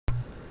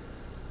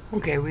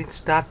Okay, we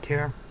stopped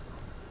here.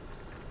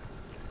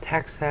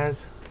 Text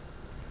says,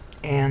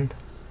 and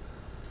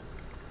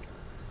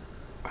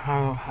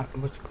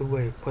what's a good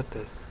way to put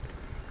this?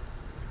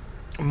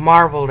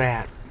 Marveled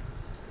at.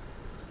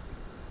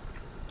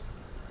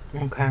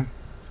 Okay.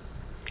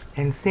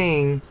 And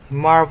seeing,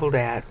 marveled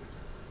at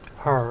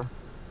her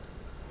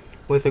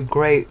with a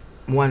great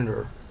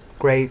wonder.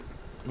 Great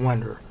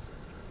wonder.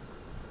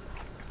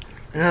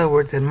 In other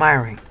words,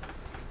 admiring.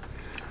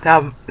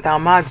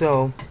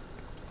 Thaumazo,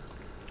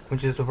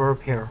 which is the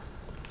verb here,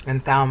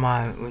 and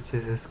thauma, which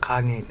is its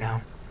cognate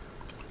now.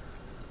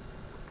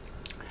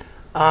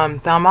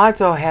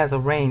 Thaumazo has a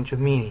range of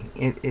meaning.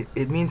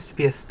 It means to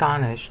be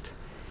astonished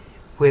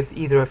with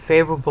either a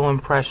favorable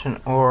impression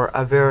or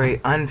a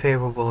very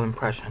unfavorable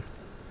impression.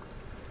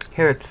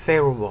 Here it's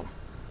favorable.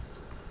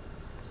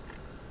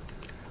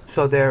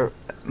 So they're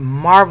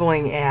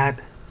marveling at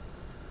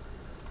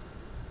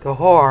the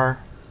whore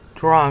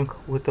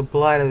drunk with the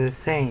blood of the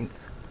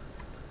saints.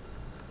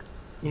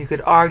 You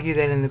could argue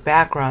that in the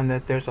background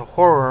that there's a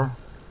horror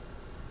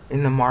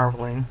in the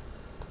marveling,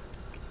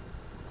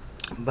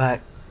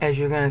 but as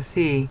you're going to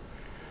see,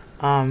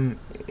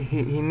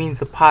 he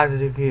means a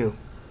positive view.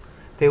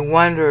 They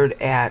wondered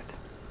at,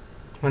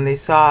 when they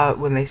saw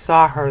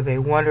her, they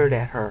wondered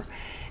at her,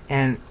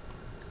 and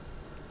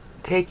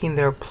taking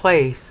their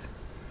place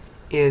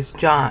is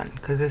John,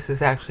 because this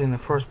is actually in the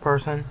first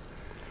person.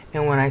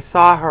 And when I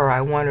saw her, I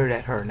wondered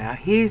at her. Now,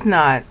 he's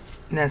not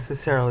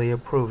necessarily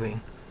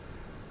approving.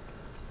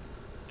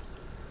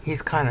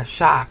 He's kind of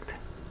shocked,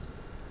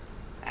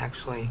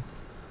 actually.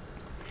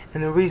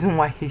 And the reason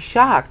why he's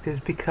shocked is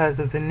because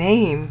of the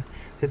name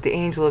that the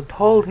angel had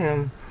told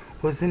him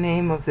was the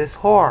name of this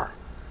whore.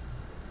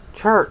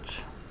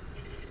 Church.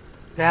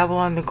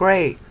 Babylon the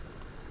Great.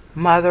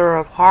 Mother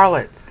of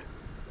harlots.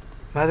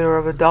 Mother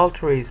of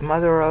adulteries.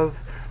 Mother of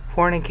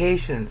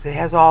fornications. It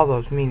has all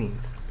those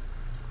meanings.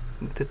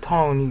 The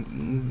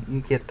tone,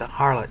 you get the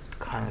harlot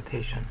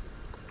connotation.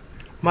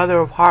 Mother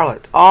of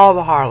harlots. All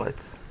the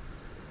harlots.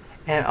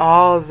 And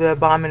all of the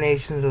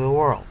abominations of the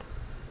world.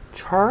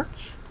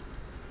 Church?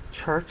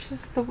 Church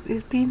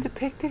is being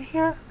depicted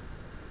here?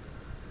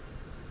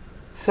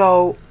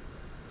 So,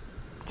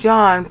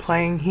 John,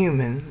 playing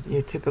human,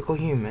 your typical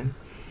human,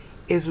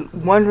 is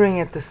wondering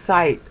at the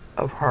sight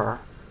of her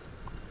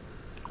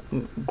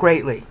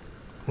greatly,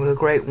 with a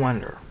great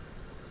wonder.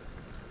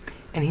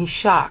 And he's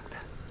shocked.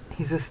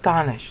 He's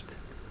astonished.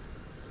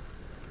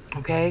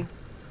 Okay?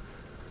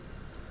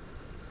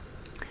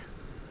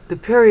 The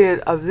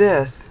period of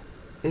this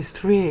is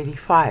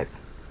 385.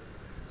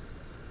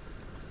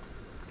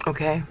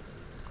 Okay?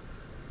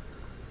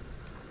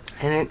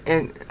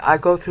 And I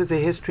go through the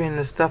history and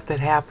the stuff that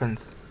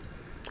happens,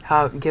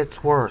 how it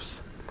gets worse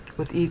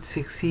with each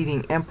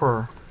succeeding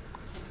emperor,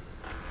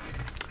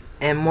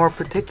 and more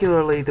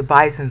particularly the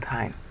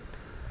Byzantine.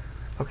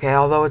 Okay,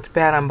 although it's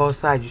bad on both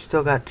sides, you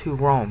still got two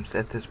Romes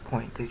at this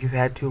point, because you've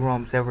had two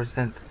Romes ever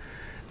since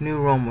New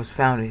Rome was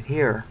founded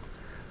here.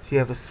 So you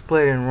have a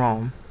split in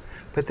Rome,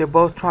 but they're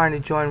both trying to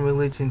join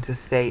religion to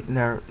state, and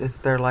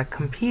they're like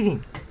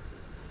competing.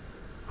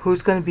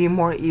 Who's going to be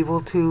more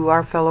evil to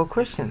our fellow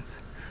Christians?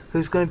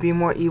 Who's going to be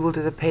more evil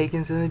to the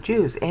pagans and the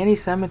Jews?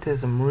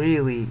 Anti-Semitism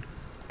really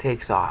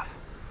takes off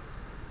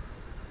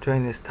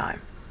during this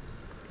time.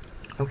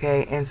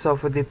 Okay, and so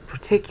for the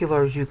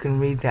particulars, you can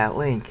read that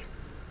link,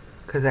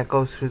 because that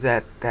goes through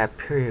that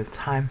period of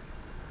time.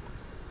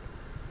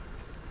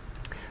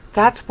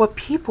 That's what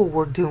people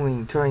were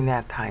doing during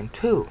that time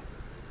too.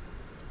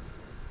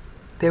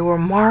 They were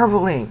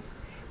marveling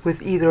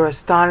with either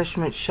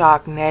astonishment,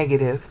 shock,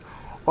 negative,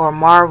 or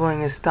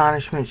marveling,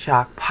 astonishment,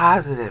 shock,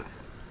 positive.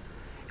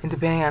 And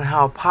depending on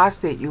how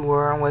apostate you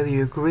were and whether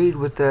you agreed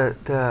with the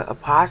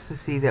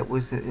apostasy that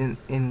was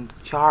in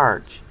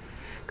charge,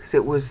 because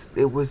it was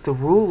the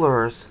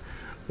rulers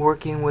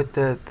working with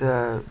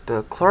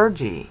the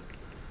clergy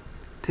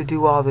to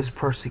do all this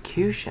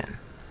persecution.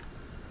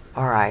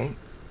 All right.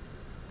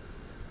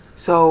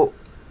 So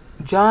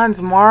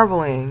John's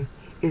marveling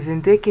is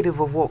indicative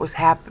of what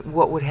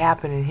would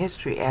happen in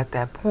history at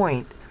that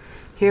point.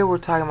 Here we're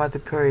talking about the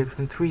period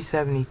from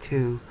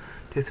 372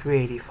 to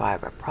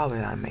 385. I probably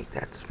ought to make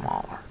that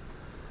smaller.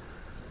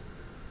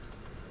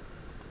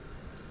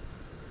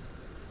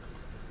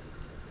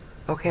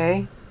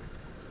 Okay?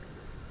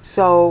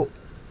 So,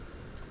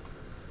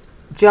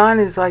 John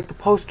is like the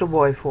poster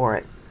boy for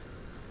it.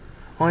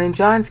 Well, in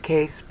John's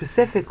case,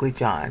 specifically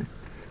John,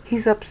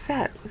 he's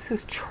upset. This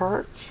is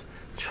church.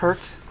 Church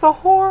is the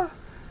whore.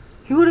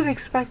 He would have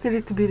expected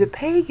it to be the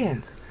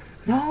pagans.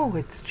 No,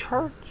 it's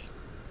church.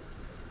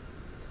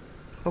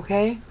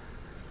 Okay?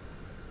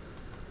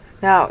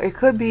 Now, it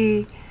could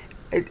be,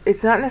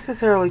 it's not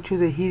necessarily true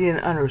that he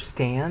didn't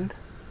understand.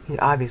 He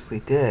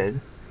obviously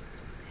did.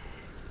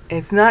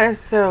 It's not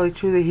necessarily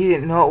true that he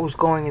didn't know it was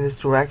going in this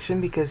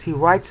direction, because he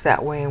writes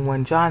that way in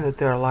 1 John that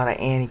there are a lot of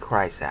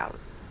antichrists out,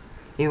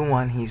 even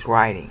when he's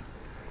writing.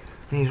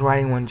 And he's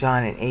writing 1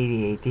 John in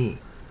 80 AD.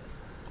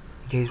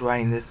 He's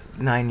writing this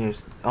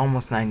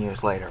almost 9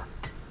 years later.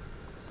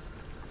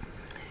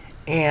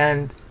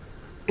 And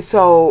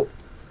So,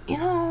 you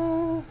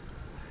know,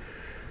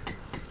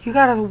 you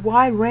got a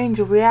wide range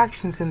of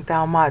reactions in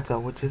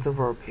thaumazo, which is the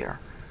verb here.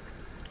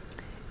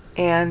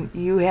 And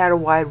you had a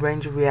wide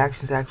range of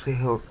reactions actually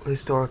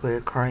historically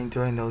occurring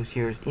during those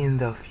years in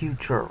the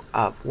future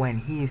of when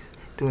he's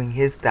doing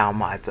his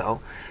thaumazo,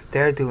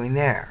 they're doing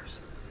theirs.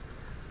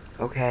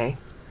 Okay?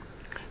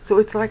 So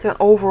it's like an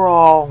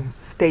overall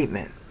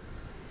statement.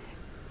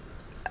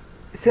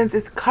 Since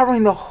it's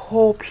covering the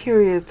whole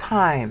period of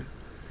time,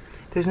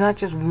 there's not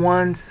just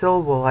one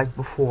syllable like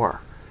before.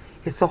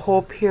 It's the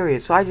whole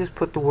period. So I just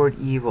put the word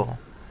evil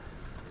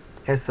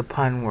as the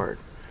pun word.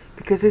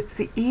 Because it's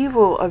the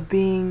evil of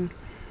being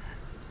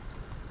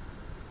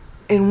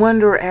in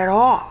wonder at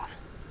all.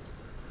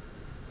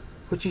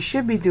 What you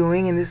should be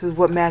doing, and this is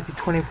what Matthew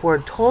 24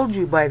 told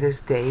you by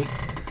this date,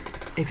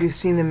 if you've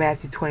seen the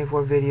Matthew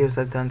 24 videos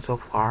I've done so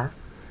far,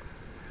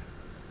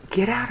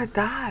 get out of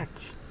Dodge.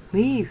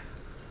 Leave.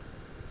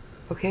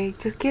 Okay?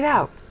 Just get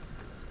out.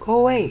 Go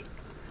away.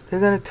 They're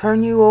going to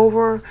turn you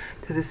over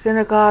to the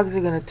synagogues.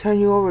 They're going to turn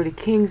you over to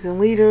kings and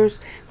leaders.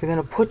 They're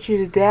going to put you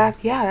to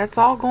death. Yeah, that's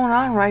all going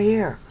on right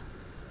here.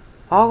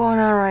 All going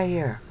on right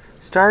here.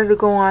 Started to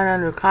go on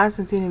under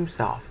Constantine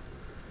himself.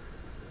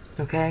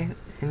 Okay?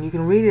 And you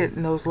can read it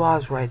in those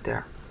laws right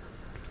there.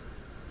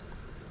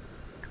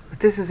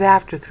 But this is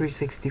after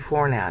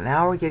 364 now.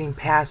 Now we're getting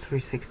past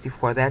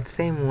 364. That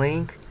same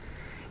link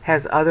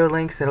has other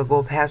links that'll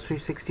go past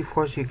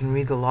 364 so you can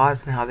read the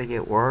laws and how they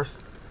get worse.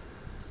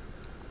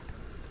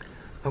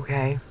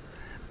 Okay?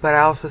 But I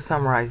also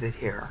summarize it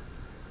here.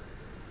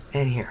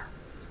 And here.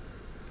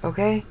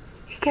 Okay?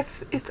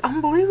 It's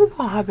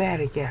unbelievable how bad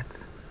it gets.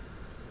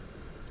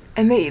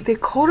 And they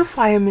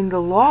codify them in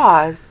the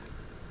laws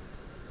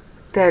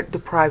that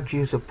deprive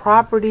Jews of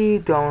property,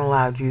 don't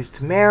allow Jews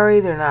to marry,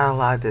 they're not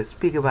allowed to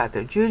speak about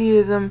their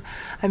Judaism.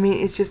 I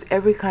mean, it's just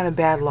every kind of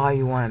bad law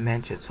you want to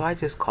mention, so I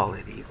just call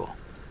it evil.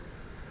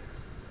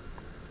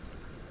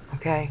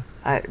 Okay?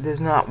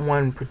 There's not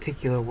one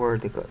particular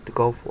word to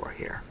go for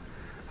here.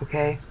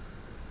 Okay?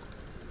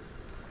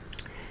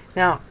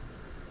 Now,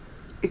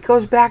 it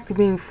goes back to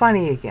being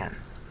funny again.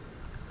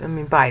 I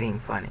mean,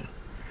 biting funny.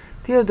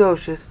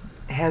 Theodosius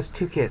has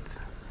two kids.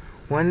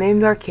 One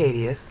named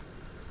Arcadius,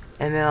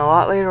 and then a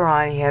lot later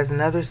on he has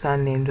another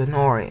son named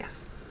Honorius.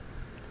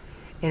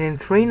 And in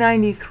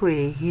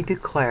 393 he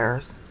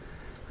declares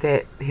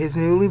that his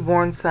newly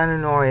born son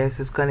Honorius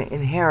is going to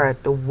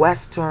inherit the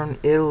western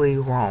Italy,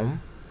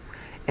 Rome,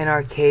 and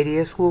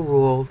Arcadius will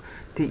rule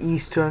the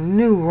eastern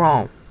New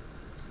Rome.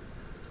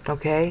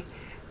 Okay?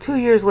 2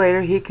 years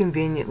later he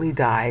conveniently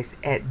dies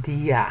at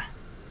Dia.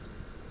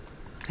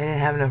 They didn't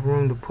have enough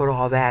room to put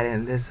all that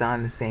in. This is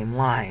on the same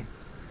line.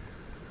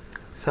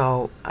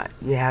 So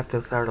you have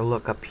to sort of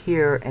look up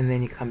here, and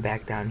then you come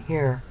back down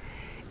here.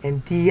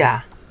 And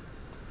dia.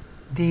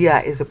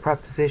 Dia is a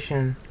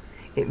preposition.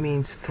 It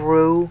means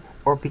through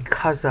or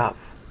because of.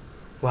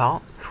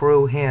 Well,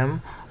 through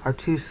him are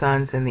two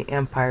sons, and the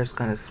empire is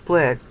going to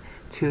split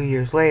 2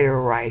 years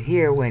later right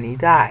here when he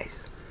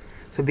dies.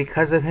 So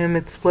because of him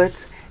it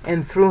splits,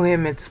 and through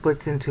him it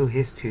splits into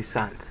his two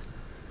sons.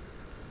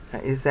 Now,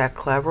 is that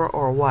clever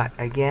or what?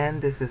 Again,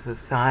 this is a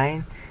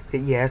sign that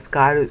yes,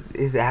 God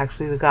is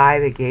actually the guy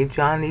that gave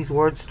John these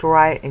words to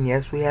write, and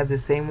yes, we have the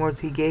same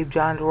words he gave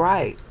John to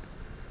write.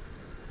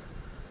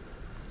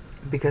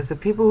 Because the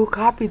people who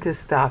copied this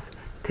stuff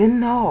didn't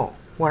know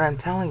what I'm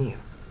telling you.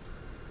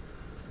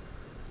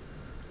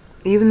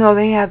 Even though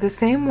they had the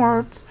same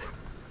words,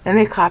 and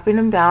they copied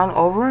them down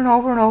over and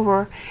over and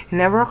over, it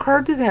never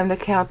occurred to them to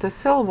count the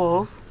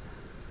syllables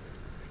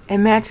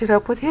and match it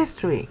up with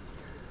history,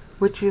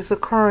 which is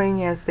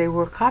occurring as they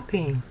were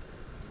copying.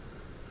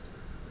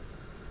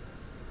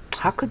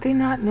 How could they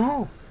not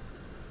know?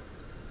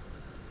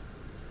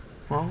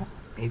 Well,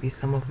 maybe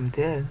some of them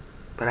did,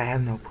 but I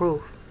have no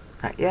proof.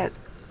 Not yet.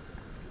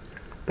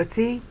 But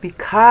see,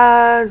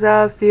 because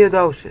of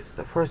Theodosius,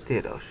 the first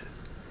Theodosius,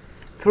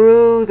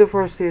 through the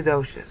first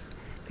Theodosius,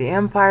 the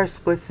empire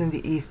splits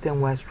into East and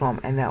West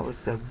Rome, and that was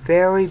the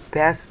very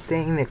best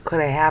thing that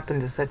could have happened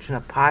to such an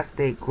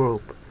apostate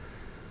group.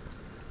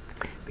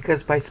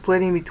 Because by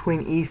splitting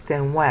between East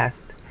and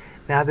West,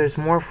 now there's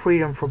more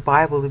freedom for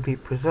Bible to be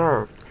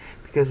preserved.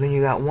 Because when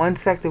you got one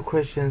sect of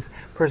Christians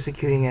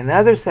persecuting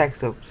another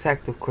sect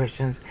of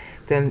Christians,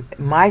 then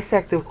my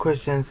sect of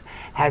Christians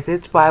has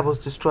its Bibles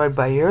destroyed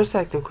by your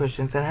sect of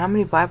Christians, and how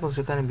many Bibles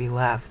are going to be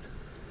left?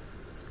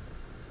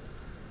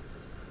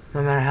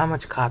 No matter how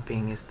much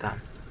copying is done.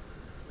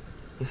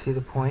 You see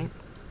the point?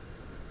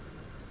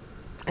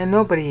 And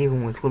nobody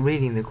even was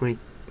reading the Greek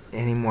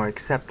anymore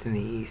except in the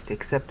East,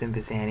 except in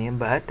Byzantium,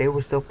 but they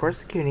were still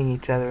persecuting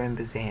each other in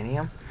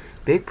Byzantium.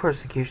 Big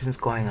persecutions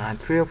going on,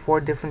 3 or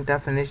 4 different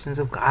definitions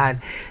of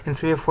God, and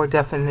 3 or 4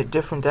 different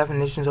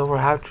definitions over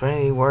how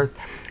Trinity worked.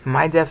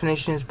 My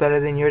definition is better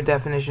than your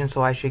definition,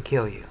 so I should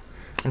kill you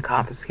and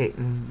confiscate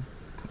and,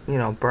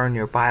 burn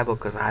your Bible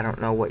because I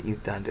don't know what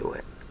you've done to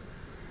it.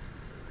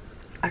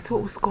 That's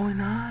what was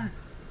going on.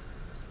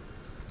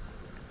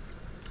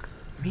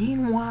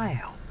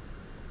 Meanwhile,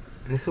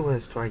 and this is where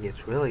the story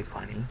gets really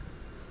funny.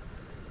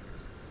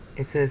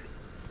 it says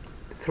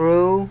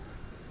through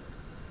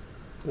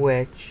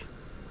which,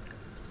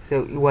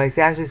 so what it's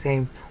actually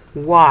saying,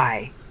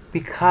 why,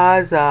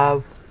 because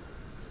of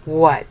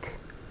what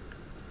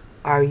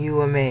are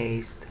you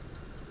amazed,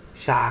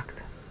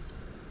 shocked?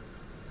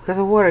 Because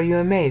of what are you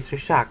amazed or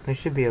shocked? There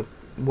should be a,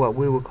 what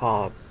we would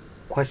call a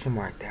question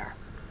mark there.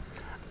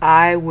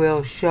 I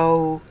will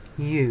show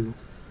you.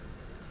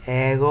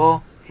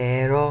 Ego,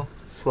 ero,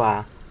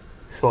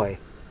 soy.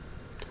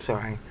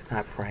 Sorry, it's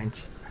not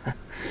French.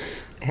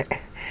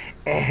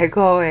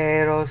 Ego,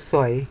 ero,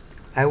 soy.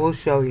 I will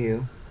show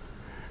you.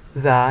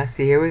 The,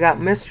 see here we got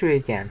mystery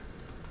again.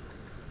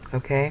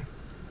 Okay?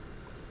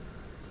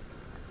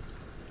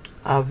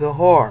 Of the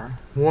whore,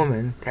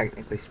 woman,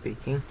 technically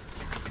speaking.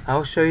 I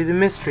will show you the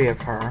mystery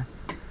of her.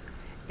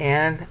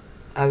 And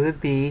of the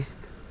beast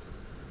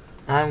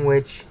on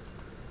which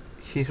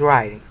she's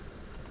riding.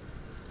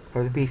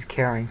 Or the beast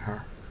carrying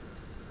her.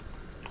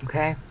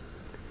 Okay?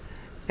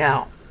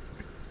 Now,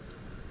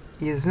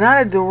 there's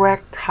not a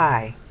direct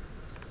tie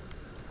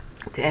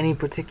to any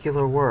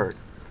particular word.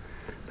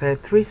 But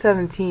at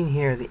 317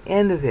 here, the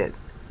end of it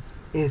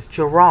is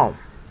Jerome.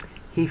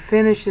 He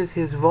finishes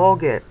his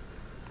Vulgate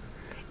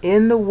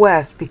in the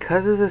West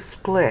because of the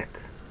split.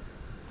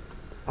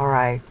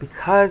 Alright,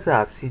 because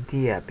of, see,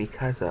 dia,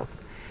 because of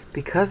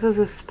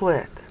the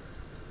split.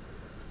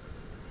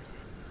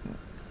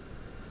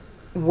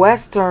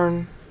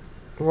 Western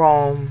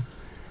Rome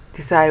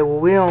decided, well,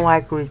 we don't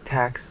like Greek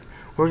texts.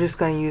 We're just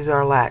going to use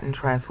our Latin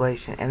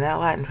translation. And that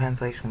Latin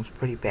translation was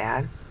pretty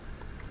bad.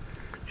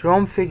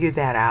 Jerome figured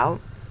that out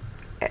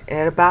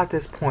at about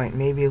this point,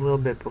 maybe a little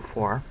bit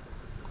before.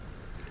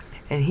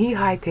 And he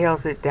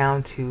hightails it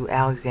down to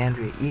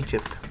Alexandria,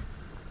 Egypt.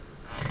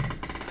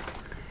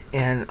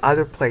 And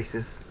other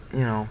places, you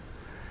know.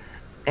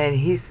 And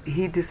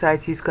he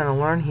decides he's going to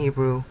learn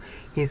Hebrew.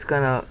 He's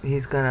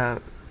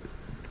gonna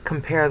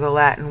compare the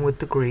Latin with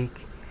the Greek,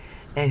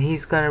 and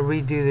he's going to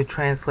redo the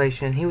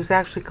translation. He was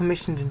actually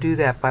commissioned to do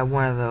that by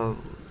one of the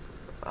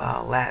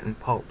Latin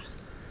popes.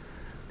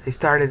 They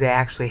started to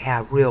actually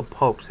have real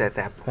popes at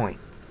that point.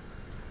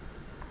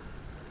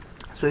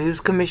 So he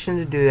was commissioned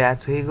to do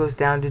that, so he goes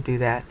down to do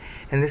that.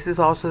 And this is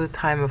also the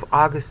time of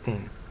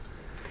Augustine.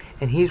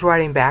 And he's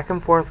writing back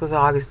and forth with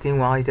Augustine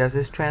while he does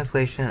his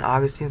translation. And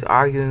Augustine's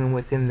arguing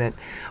with him that,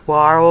 well,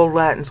 our old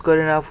Latin's good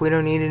enough. We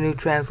don't need a new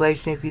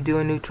translation. If you do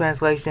a new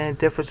translation and it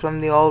differs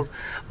from the old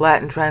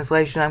Latin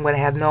translation, I'm going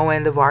to have no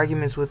end of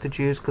arguments with the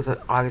Jews, because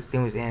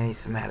Augustine was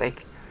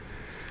anti-Semitic.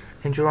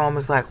 And Jerome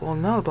was like, well,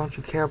 no, don't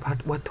you care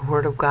about what the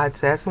Word of God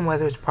says and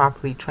whether it's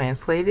properly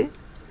translated?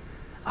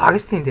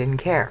 Augustine didn't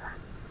care.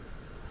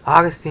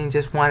 Augustine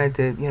just wanted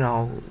to, you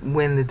know,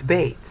 win the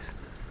debates.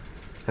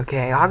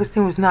 Okay,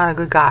 Augustine was not a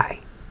good guy.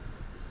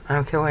 I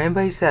don't care what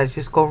anybody says,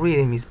 just go read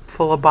him. He's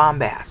full of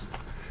bombast.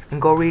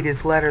 And go read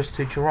his letters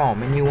to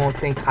Jerome, and you won't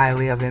think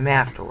highly of him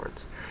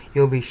afterwards.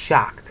 You'll be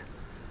shocked.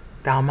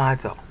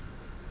 Dalmazo.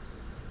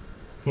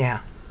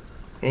 Yeah.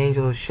 The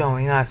angel is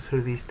showing us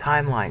through these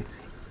timelines.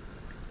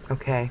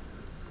 Okay?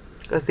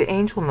 Because the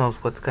angel knows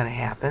what's going to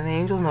happen. The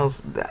angel knows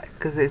that.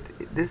 Because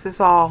this is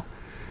all,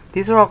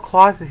 these are all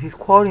clauses. He's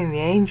quoting the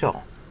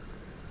angel.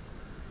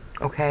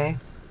 Okay?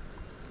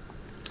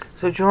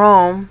 So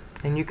Jerome,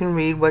 and you can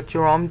read what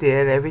Jerome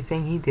did,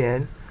 everything he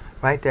did,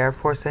 right there at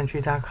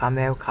 4thcentury.com.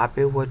 They have a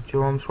copy of what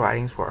Jerome's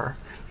writings were.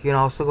 You can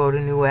also go to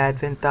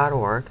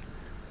newadvent.org.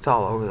 It's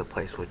all over the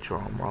place what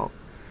Jerome wrote.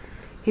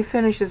 He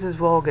finishes his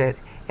Vulgate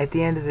at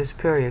the end of this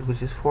period,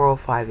 which is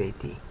 405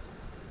 AD.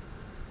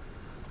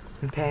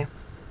 Okay?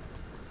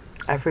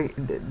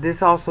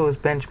 This also is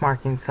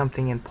benchmarking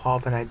something in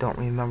Paul, but I don't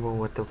remember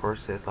what the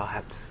verse is. I'll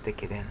have to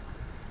stick it in.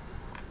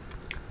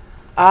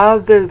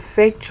 Of the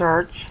fake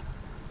church,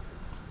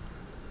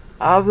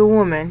 of the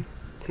woman,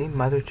 see,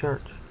 Mother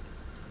Church.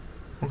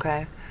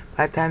 Okay?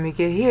 By the time you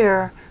get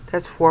here,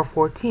 that's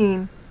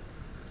 414.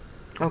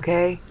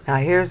 Okay? Now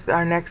here's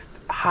our next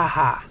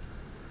ha-ha.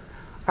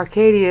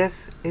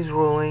 Arcadius is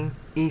ruling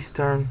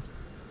Eastern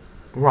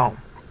Rome.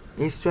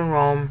 Eastern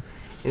Rome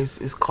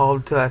is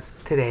called to us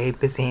today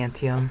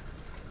Byzantium.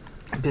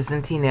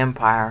 Byzantine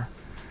Empire.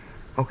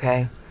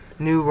 Okay?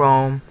 New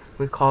Rome.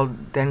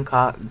 Then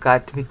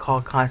got to be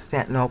called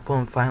Constantinople,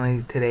 and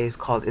finally today is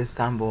called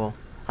Istanbul,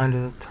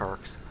 under the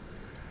Turks.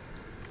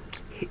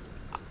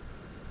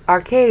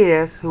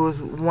 Arcadius, who was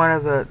one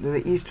of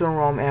the Eastern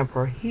Rome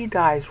Emperor, he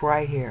dies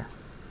right here.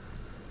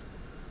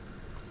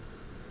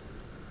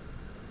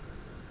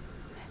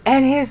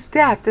 And his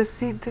death,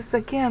 this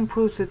again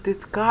proves that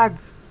it's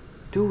God's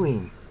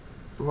doing,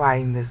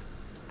 writing this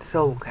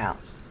syllable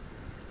counts.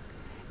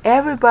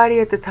 Everybody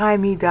at the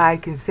time he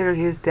died considered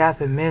his death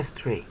a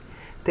mystery.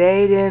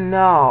 They didn't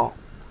know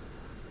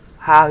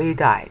how he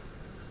died.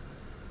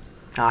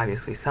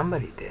 Obviously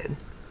somebody did.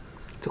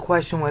 It's a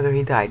question whether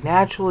he died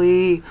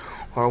naturally,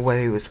 or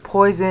whether he was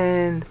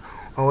poisoned,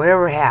 or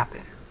whatever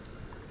happened.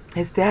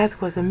 His death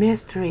was a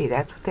mystery.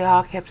 That's what they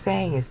all kept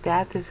saying. His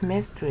death is a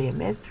mystery, a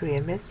mystery,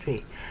 a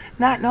mystery.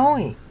 Not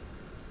knowing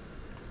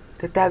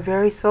that that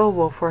very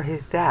syllable for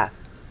his death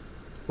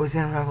was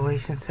in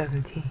Revelation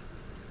 17.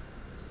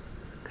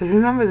 Because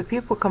remember, the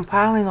people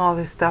compiling all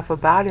this stuff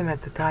about him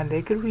at the time,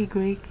 they could read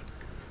Greek.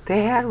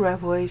 They had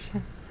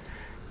revelation.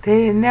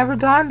 It never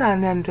dawned on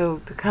them to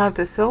count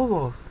the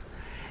syllables.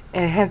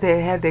 And had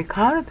they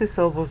counted the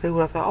syllables, they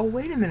would have thought, oh,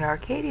 wait a minute,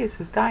 Arcadius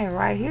is dying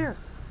right here.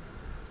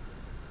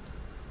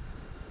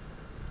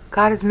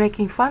 God is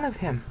making fun of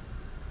him.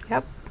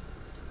 Yep.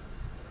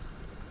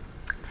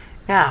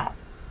 Now,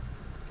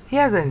 he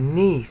has a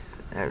niece,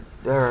 I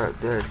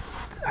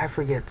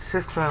forget,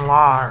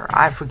 sister-in-law, or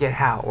I forget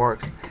how it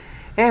works.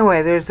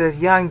 Anyway, there's this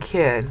young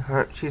kid.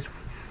 She's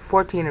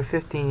 14 or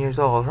 15 years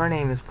old. Her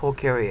name is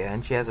Pulcheria,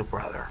 and she has a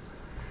brother.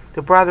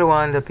 The brother will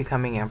end up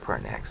becoming emperor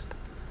next.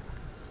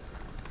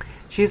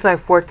 She's like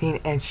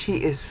 14, and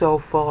she is so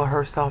full of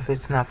herself,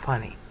 it's not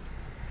funny.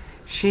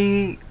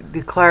 She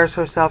declares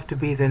herself to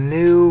be the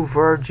new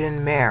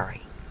Virgin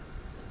Mary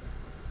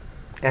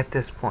at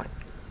this point,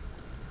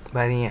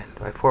 by the end,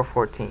 by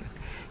 414.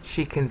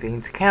 She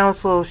convenes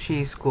council,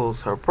 she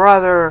schools her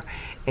brother,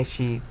 and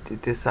she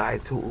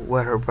decides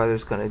what her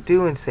brother's going to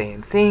do and say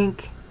and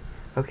think.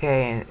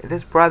 Okay, and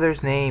this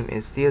brother's name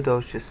is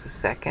Theodosius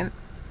II.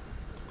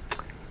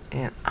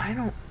 And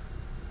I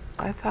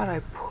thought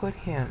I put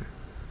him.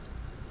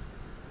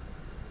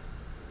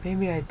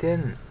 Maybe I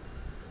didn't.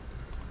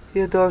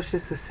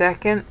 Theodosius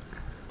II.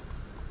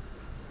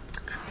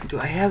 Do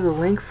I have the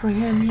link for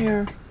him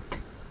here?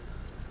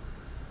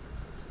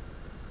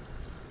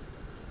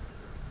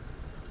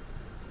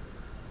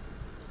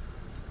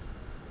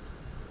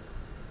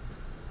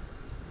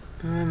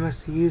 I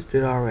must have used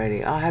it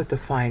already. I'll have to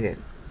find it.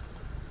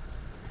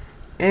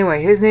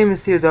 Anyway, his name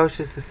is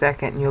Theodosius II,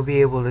 and you'll be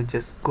able to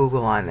just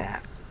Google on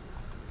that.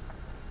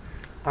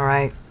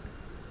 Alright?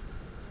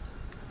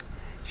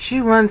 She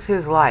runs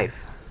his life.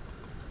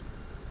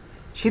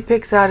 She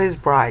picks out his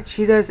bride.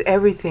 She does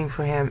everything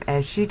for him,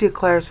 and she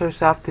declares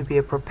herself to be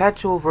a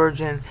perpetual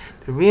virgin,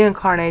 the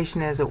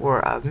reincarnation, as it were,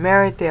 of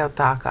Mary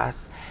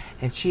Theotokos,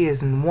 and she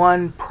is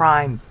one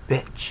prime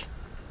bitch.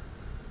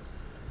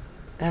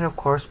 And of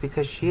course,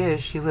 because she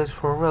lives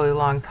for a really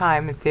long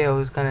time, and Theo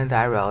is going to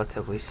die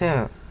relatively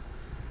soon,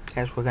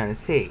 as we're going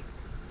to see.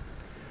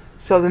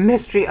 So the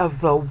mystery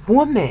of the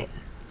woman,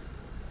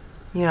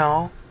 you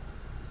know,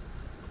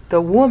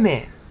 the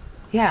woman,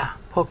 yeah,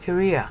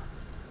 Pulcheria.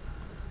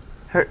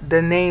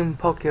 The name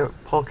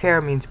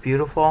Pulcher means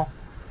beautiful,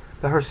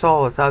 but her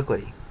soul is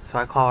ugly, so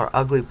I call her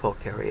Ugly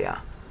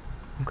Pulcheria.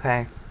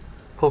 Okay?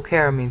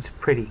 Pulcher means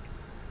pretty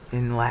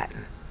in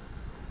Latin.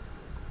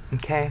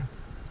 Okay?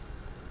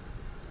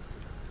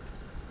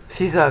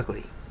 She's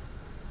ugly.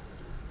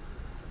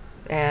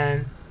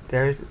 And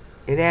it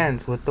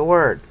ends with the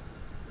word.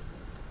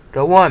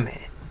 The woman.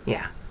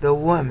 Yeah, the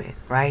woman.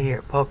 Right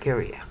here.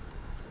 Pulcheria.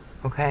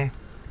 Okay?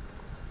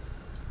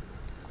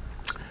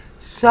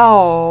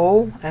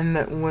 So, and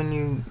when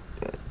you,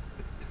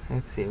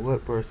 let's see,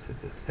 what verse is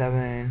it?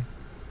 7,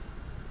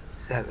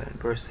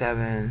 verse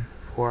 7,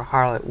 for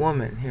harlot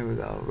woman. Here we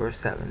go, verse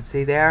 7.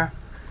 See there?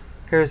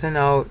 Here's a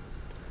note,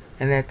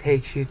 and that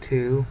takes you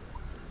to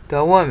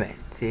the woman.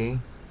 See?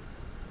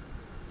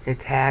 It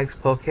tags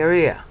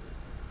Pulcheria.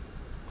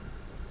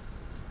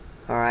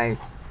 Alright.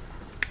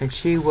 And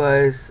she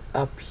was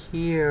up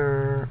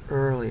here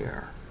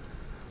earlier.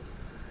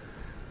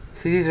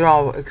 See, these are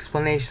all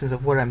explanations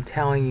of what I'm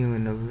telling you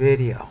in the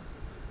video.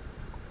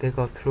 They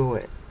go through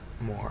it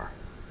more.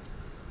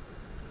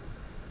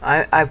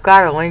 I've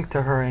got a link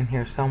to her in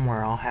here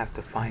somewhere. I'll have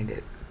to find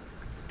it.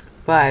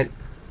 But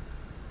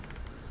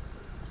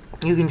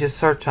you can just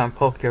search on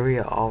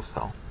Pulcheria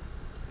also.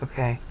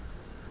 Okay?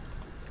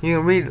 You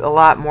can read a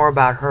lot more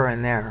about her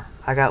in there.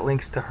 I got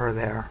links to her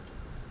there.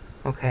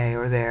 Okay,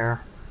 or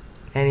there.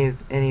 Any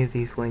of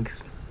these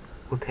links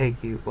will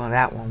take you. Well,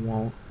 that one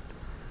won't.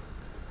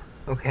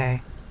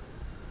 Okay?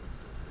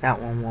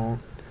 That one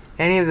won't.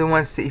 Any of the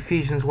ones to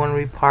Ephesians 1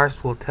 reparsed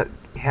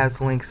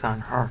has links on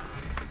her.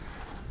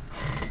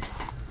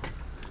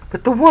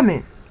 But the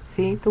woman,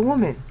 see? The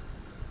woman.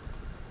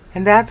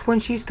 And that's when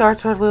she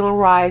starts her little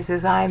rise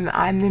as I'm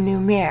the new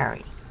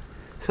Mary.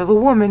 So the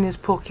woman is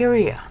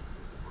Pulcheria.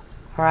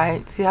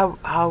 Alright? See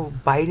how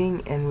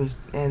biting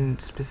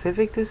and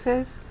specific this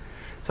is?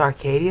 So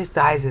Arcadius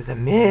dies as a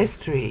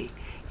mystery.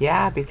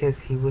 Yeah,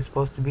 because he was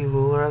supposed to be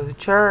ruler of the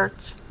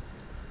church.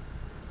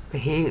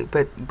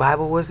 But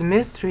Bible was a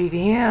mystery to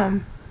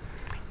him.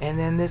 And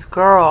then this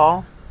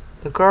girl,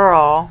 the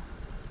girl,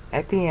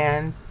 at the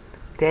end,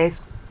 Des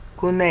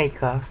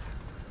Gunekos,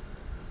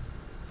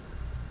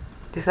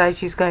 decides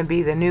she's going to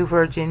be the new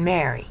Virgin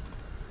Mary.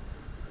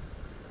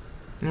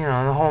 You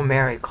know, the whole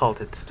Mary cult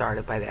had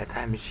started by that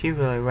time, and she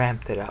really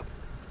ramped it up.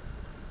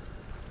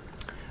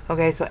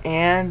 Okay, so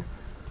and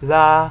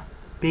the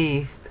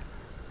beast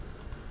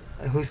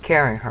who's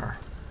carrying her.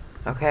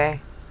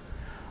 Okay?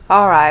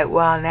 Alright,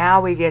 well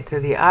now we get to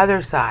the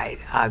other side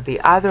of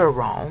the other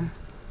Rome.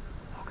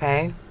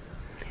 Okay?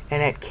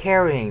 And at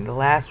carrying, the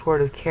last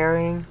word of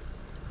carrying,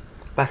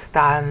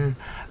 bastazontos.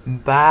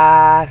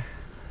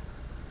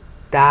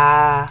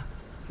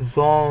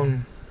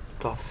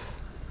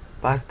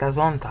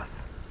 Bastazontos.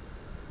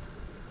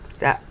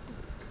 That,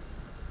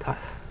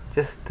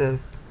 just the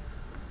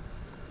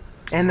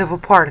End of a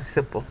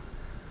participle.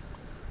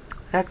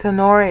 That's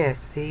Honorius.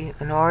 See,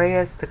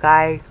 Honorius, the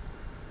guy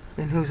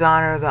in whose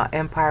honor the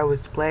empire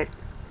was split,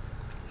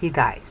 he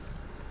dies.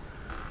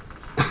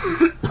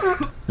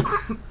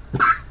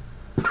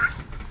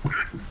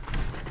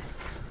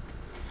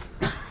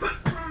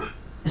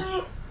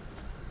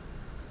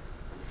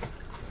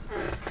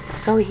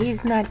 So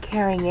he's not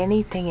carrying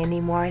anything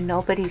anymore, and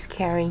nobody's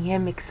carrying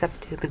him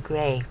except to the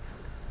grave.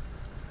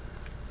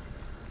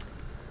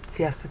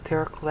 See how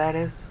satirical that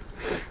is?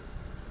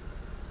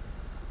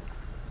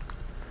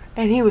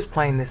 And he was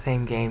playing the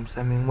same games.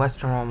 I mean,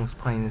 Western Rome was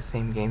playing the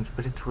same games,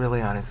 but it's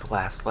really on its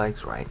last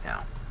legs right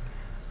now.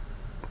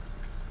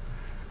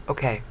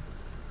 Okay,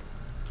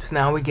 so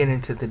now we get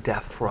into the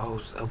death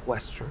throes of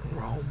Western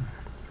Rome.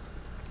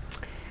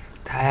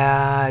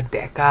 Ta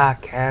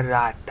deka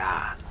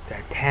kerata, the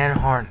 10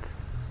 horns.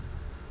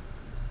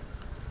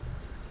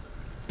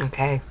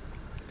 Okay,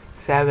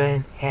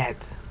 7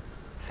 heads,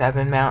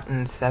 7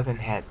 mountains, 7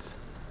 heads.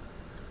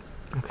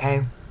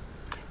 Okay,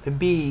 the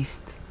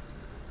beast,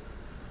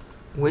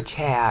 which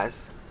has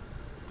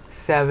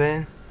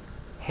 7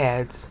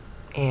 heads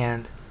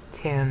and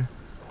 10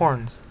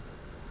 horns.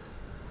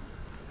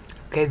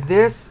 Okay,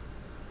 this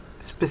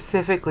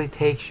specifically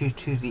takes you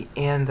to the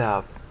end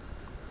of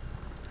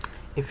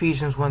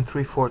Ephesians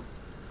 1:3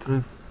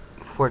 through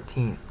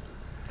 14.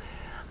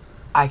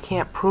 I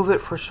can't prove it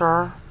for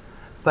sure,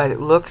 but it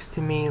looks to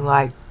me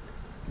like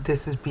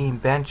this is being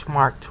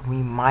benchmarked to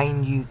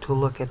remind you to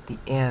look at the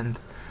end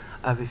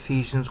of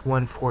Ephesians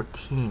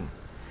 1:14,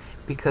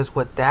 because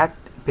what that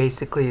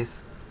basically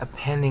is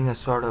appending a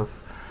sort of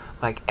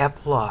like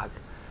epilogue.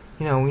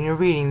 You know, when you're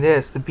reading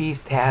this, the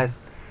beast has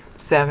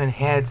 7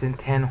 heads and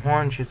 10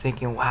 horns. You're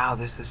thinking, wow,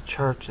 this is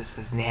church. This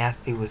is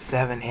nasty with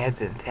 7 heads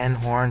and 10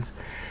 horns.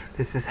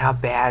 This is how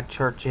bad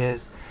church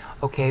is.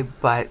 Okay,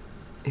 but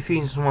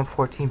Ephesians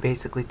 1:14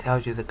 basically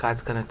tells you that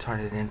God's going to turn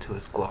it into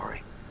His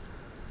glory.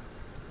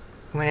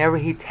 Whenever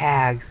He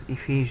tags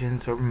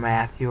Ephesians or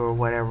Matthew or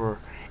whatever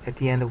at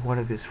the end of one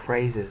of His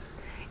phrases,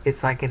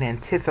 it's like an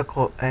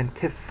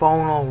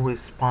antiphonal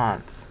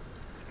response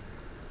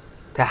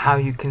to how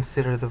you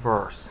consider the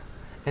verse.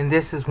 And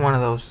this is one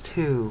of those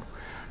too,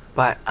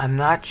 but I'm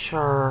not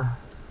sure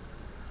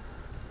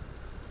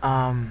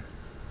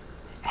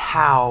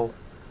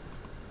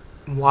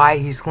why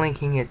He's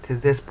linking it to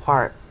this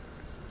part,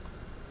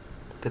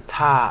 the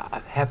ta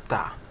of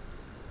hepta.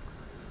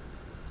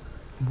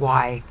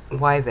 Why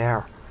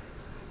there?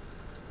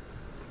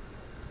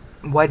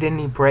 Why didn't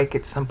He break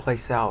it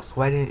someplace else?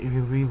 Why didn't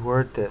you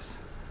reword this?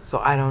 So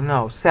I don't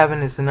know.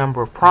 7 is the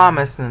number of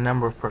promise and the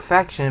number of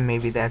perfection.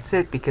 Maybe that's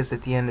it, because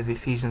at the end of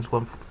Ephesians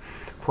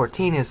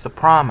 1:14 is the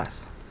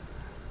promise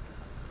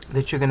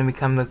that you're going to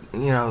become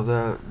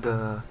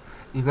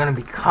you're going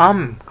to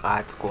become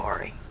God's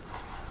glory.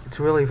 It's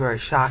really very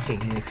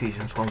shocking in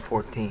Ephesians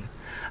 1:14.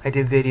 I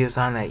did videos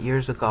on that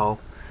years ago.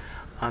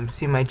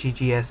 See my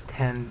GGS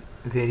 10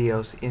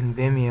 videos in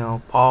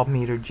Vimeo, Paul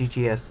Meter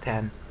GGS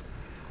 10,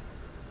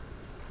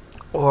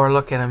 or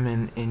look at them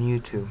in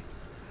YouTube,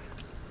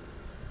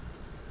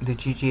 the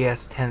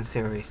GGS 10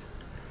 series.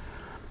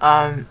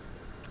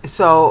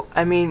 So,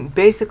 I mean,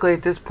 basically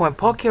at this point,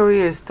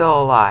 Pulcheria is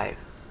still alive.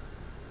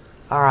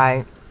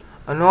 Alright,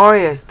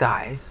 Honorius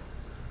dies.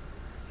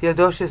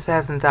 Theodosius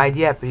hasn't died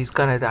yet, but he's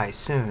going to die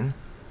soon.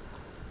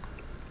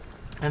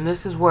 And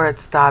this is where it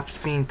stops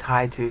being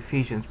tied to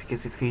Ephesians,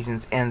 because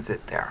Ephesians ends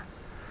it there.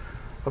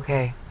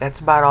 Okay, that's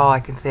about all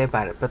I can say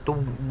about it. But the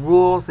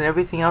rules and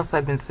everything else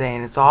I've been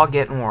saying, it's all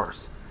getting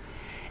worse.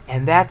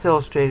 And that's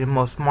illustrated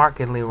most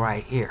markedly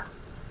right here.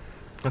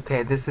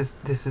 Okay, this is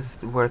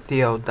where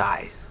Theo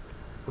dies.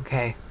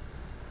 Okay.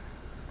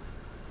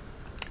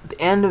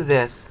 The end of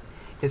this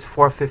is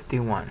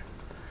 451.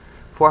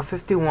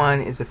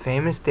 451 is a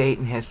famous date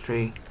in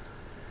history.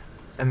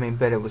 I mean,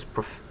 but it was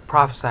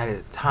prophesied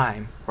at the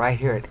time, right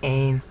here at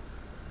Ain,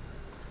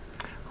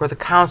 for the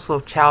Council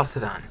of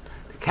Chalcedon.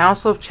 The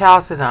Council of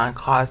Chalcedon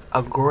caused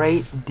a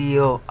great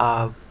deal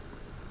of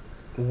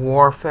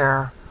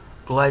warfare,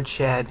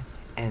 bloodshed,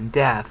 and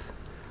death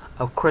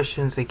of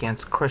Christians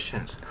against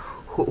Christians.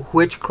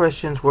 Which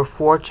Christians were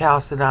for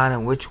Chalcedon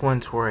and which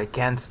ones were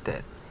against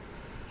it.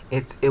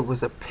 It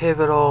was a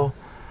pivotal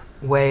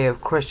way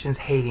of Christians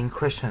hating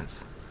Christians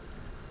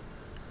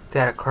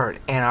that occurred.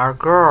 And our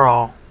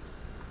girl,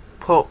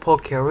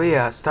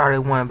 Pulcheria,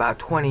 started one about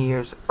 20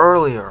 years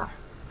earlier.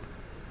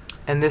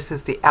 And this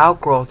is the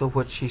outgrowth of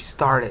what she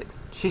started.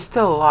 She's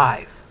still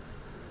alive,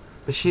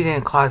 but she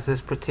didn't cause this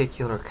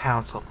particular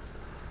council.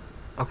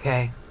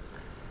 Okay?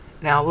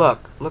 Now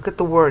look at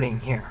the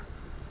wording here.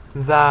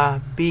 The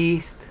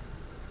beast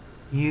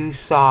you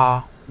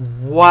saw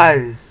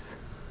was.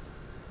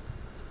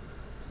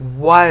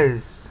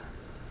 And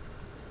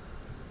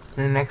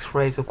the next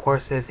phrase, of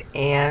course, says,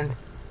 and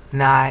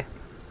not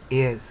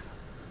is.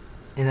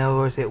 In other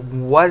words, it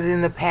was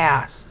in the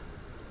past,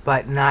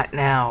 but not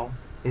now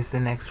is the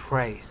next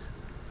phrase.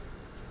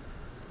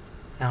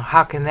 Now,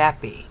 how can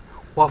that be?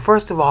 Well,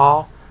 first of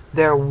all,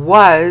 there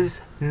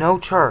was no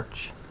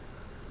church.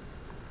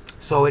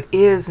 So it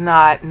is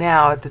not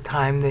now at the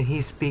time that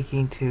he's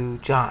speaking to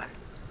John.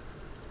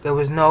 There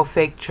was no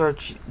fake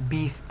church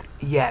beast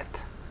yet.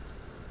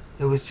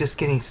 It was just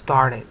getting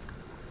started.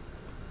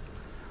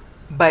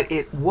 But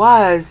it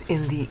was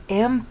in the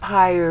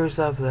empires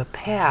of the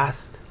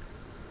past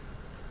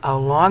a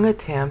long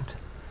attempt.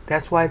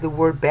 That's why the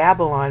word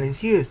Babylon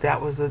is used.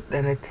 That was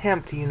an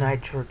attempt to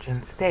unite church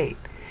and state.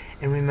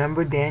 And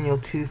remember Daniel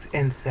 2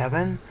 and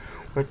 7,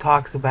 where it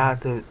talks about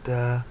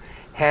the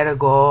head of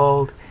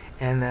gold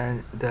and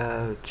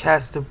the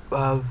chest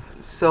of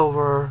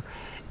silver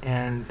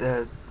and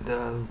the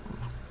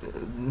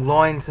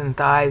loins and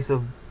thighs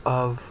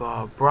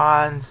of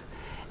bronze,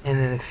 and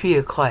then the feet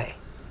of clay.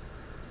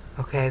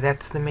 Okay,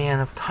 that's the man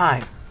of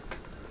time.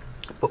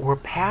 But we're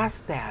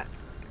past that.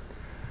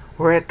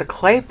 We're at the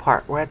clay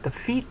part. We're at the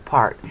feet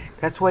part.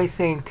 That's why he's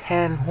saying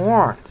 10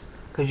 horns,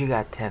 because you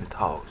got 10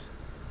 toes.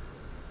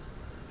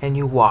 And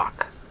you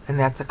walk. And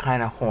that's a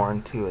kind of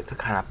horn, too. It's a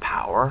kind of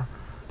power.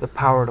 The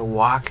power to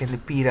walk and to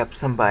beat up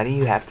somebody.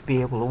 You have to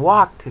be able to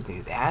walk to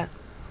do that.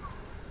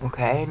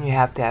 Okay, and you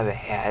have to have a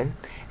head.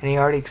 And he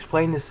already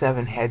explained the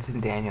 7 heads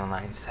in Daniel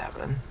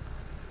 9:7.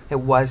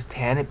 It was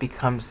 10. It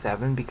becomes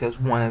 7 because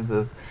one of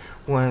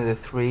the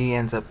 3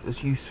 ends up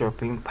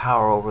usurping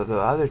power over the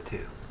other 2.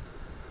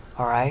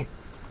 Alright?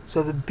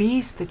 So the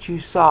beast that you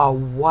saw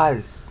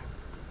was.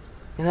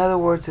 In other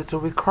words, it's a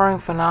recurring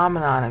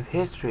phenomenon of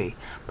history.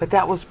 But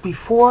that was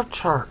before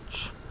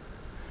church.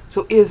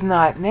 So is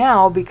not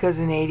now, because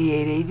in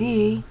 88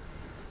 AD,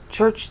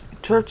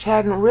 church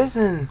hadn't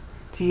risen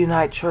to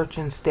unite church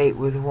and state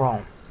with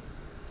Rome.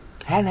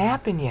 Hadn't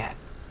happened yet.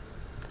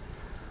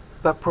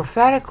 But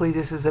prophetically,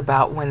 this is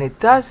about when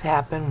it does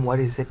happen, what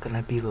is it going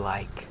to be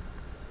like?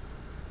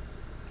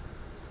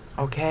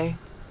 Okay?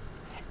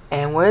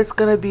 And what it's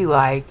going to be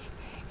like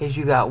is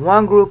you got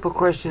one group of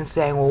Christians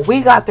saying, well,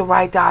 we got the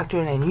right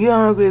doctrine and you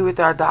don't agree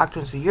with our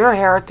doctrine, so you're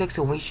heretics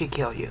and we should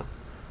kill you.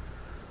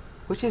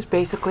 Which is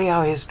basically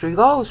how history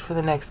goes for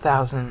the next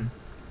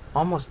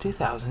almost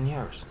 2,000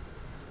 years.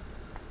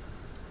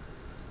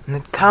 And the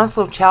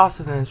Council of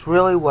Chalcedon is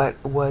really what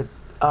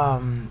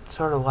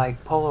sort of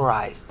like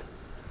polarized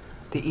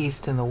the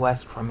East and the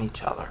West from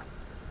each other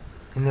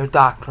in their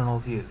doctrinal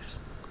views.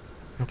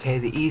 Okay,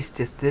 the East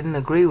just didn't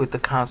agree with the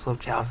Council of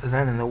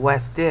Chalcedon, and the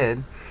West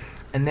did.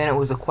 And then it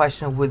was a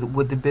question of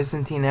would the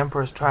Byzantine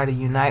emperors try to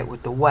unite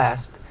with the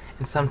West,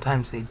 and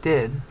sometimes they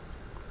did,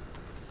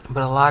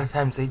 but a lot of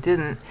times they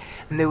didn't,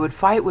 and they would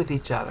fight with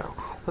each other.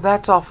 Well,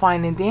 that's all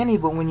fine and dandy,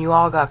 but when you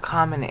all got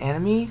common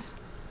enemies,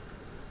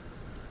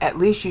 at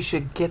least you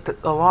should get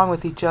along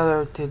with each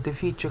other to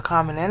defeat your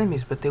common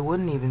enemies, but they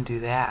wouldn't even do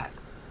that.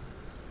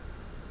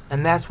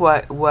 And that's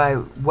why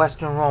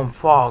Western Rome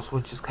falls,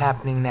 which is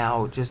happening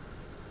now just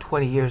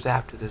 20 years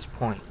after this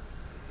point.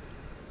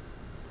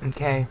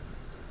 Okay?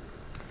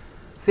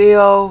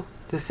 Theo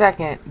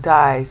II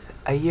dies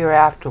a year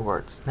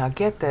afterwards. Now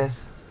get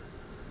this,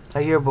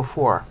 a year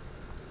before.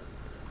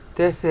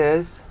 This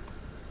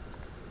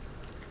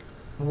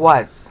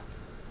was.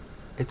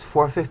 It's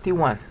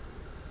 451.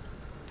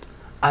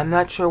 I'm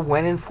not sure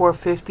when in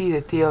 450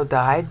 that Theo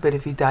died, but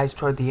if he dies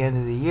toward the end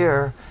of the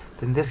year,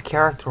 then this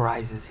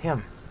characterizes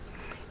him.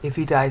 If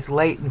he dies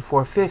late in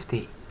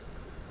 450.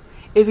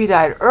 If he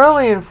died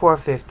early in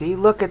 450,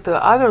 look at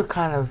the other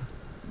kind of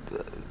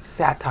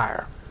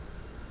satire.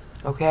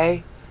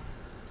 Okay?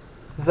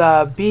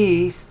 The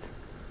beast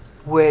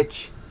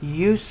which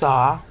you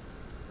saw,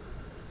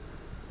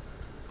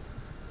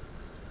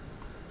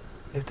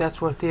 if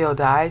that's where Theo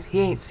dies, he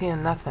ain't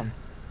seeing nothing.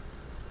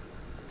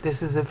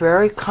 This is a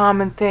very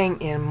common thing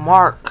in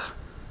Mark.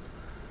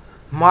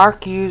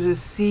 Mark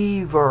uses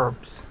see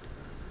verbs.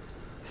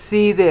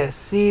 See this,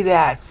 see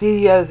that, see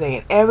the other thing.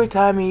 And every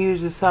time he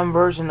uses some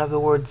version of the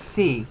word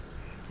see,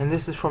 and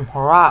this is from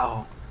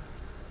horao,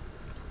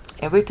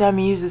 every time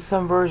he uses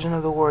some version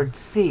of the word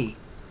see,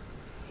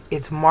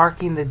 it's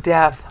marking the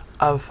death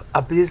of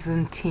a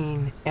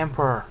Byzantine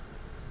emperor.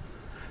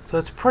 So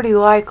it's pretty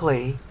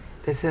likely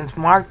that since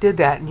Mark did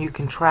that, and you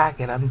can track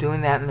it, I'm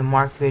doing that in the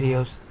Mark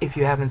videos if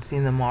you haven't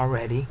seen them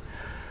already.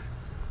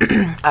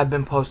 I've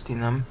been posting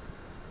them.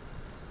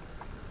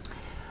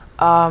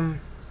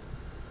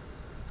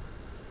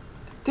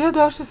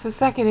 Theodosius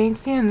II ain't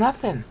seeing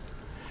nothing.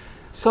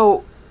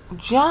 So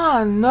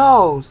John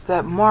knows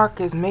that Mark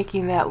is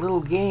making that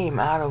little game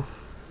out of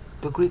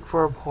the Greek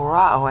verb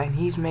horao, and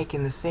he's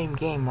making the same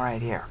game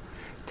right here.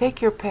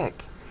 Take your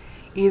pick.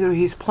 Either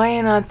he's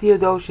playing on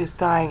Theodosius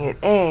dying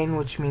at ein,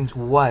 which means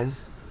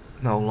was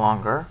no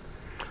longer,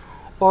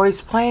 or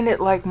he's playing it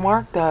like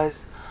Mark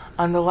does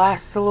on the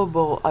last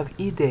syllable of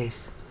ides.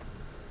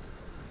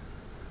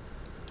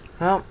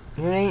 Well,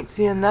 you ain't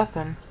seeing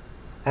nothing.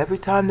 Every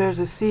time there's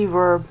a see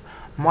verb,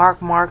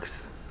 Mark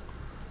marks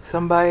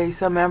somebody,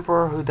 some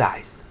emperor who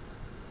dies.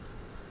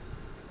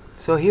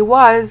 So he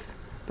was,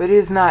 but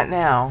is not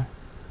now,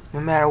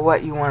 no matter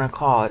what you want to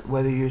call it,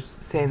 whether you're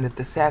saying that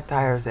the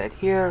satire is at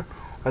here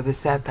or the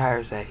satire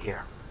is at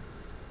here.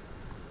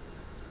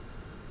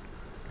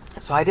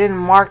 So I didn't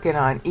mark it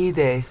on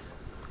ides,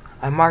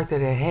 I marked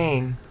it at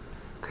hein,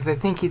 because I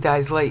think he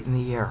dies late in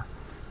the year.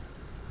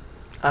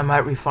 I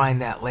might refine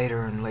that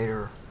later in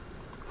later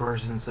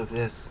versions of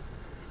this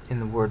in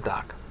the Word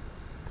doc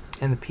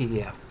and the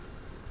PDF.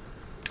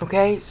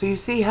 Okay, so you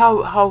see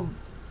how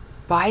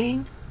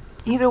biting?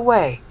 Either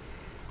way.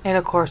 And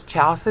of course,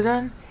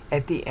 Chalcedon,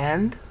 at the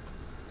end,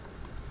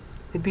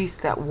 the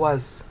beast that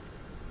was,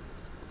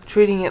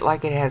 treating it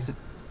like it has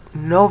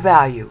no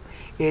value.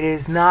 It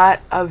is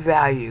not of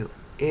value.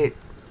 It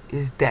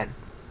is dead.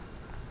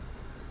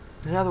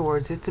 In other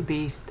words, it's a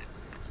beast.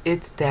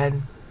 It's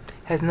dead.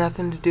 Has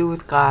nothing to do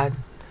with God.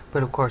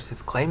 But of course,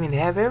 it's claiming to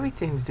have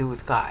everything to do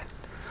with God.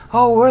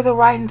 Oh, we're the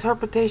right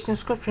interpretation of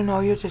Scripture. No,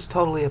 you're just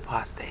totally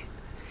apostate.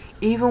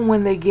 Even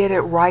when they get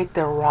it right,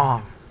 they're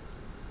wrong.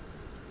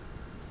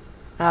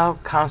 Now,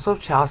 Council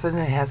of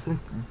Chalcedon has some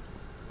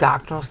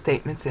doctrinal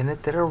statements in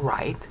it that are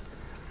right,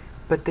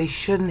 but they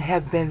shouldn't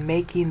have been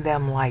making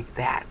them like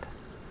that.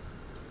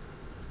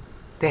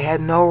 They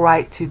had no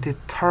right to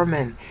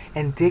determine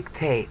and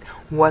dictate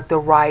what the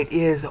right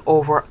is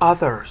over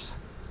others.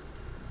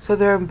 So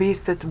they're a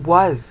beast that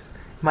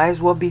might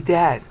as well be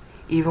dead,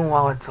 even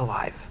while it's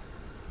alive.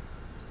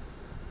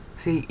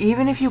 See,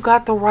 even if you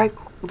got the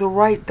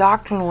right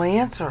doctrinal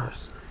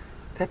answers,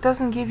 that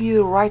doesn't give you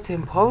the right to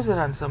impose it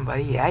on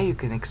somebody. Yeah, you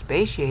can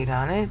expatiate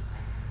on it,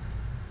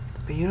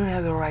 but you don't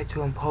have the right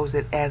to impose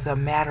it as a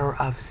matter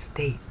of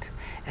state.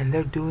 And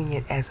they're doing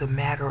it as a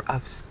matter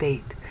of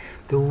state.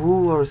 The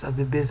rulers of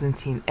the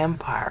Byzantine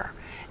Empire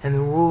and the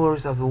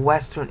rulers of the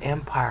Western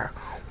Empire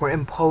were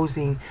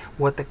imposing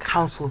what the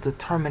council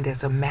determined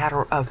as a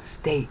matter of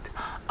state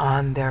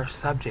on their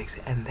subjects.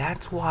 And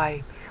that's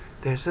why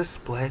there's a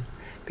split,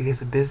 because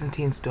the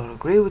Byzantines don't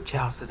agree with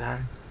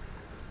Chalcedon.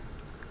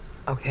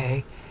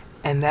 Okay?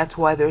 And that's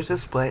why there's a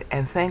split.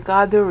 And thank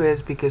God there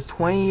is, because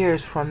 20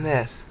 years from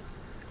this,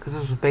 because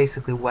this was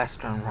basically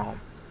Western Rome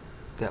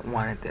that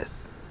wanted this.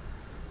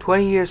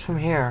 20 years from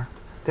here,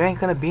 there ain't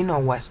going to be no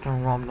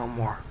Western Rome no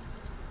more.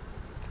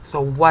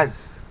 So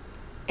was,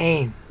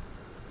 ain.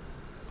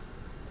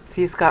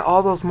 See, it's got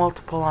all those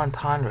multiple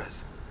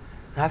entendres.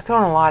 Now, I've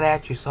thrown a lot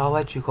at you, so I'll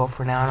let you go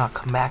for now, and I'll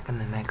come back in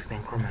the next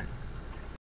increment.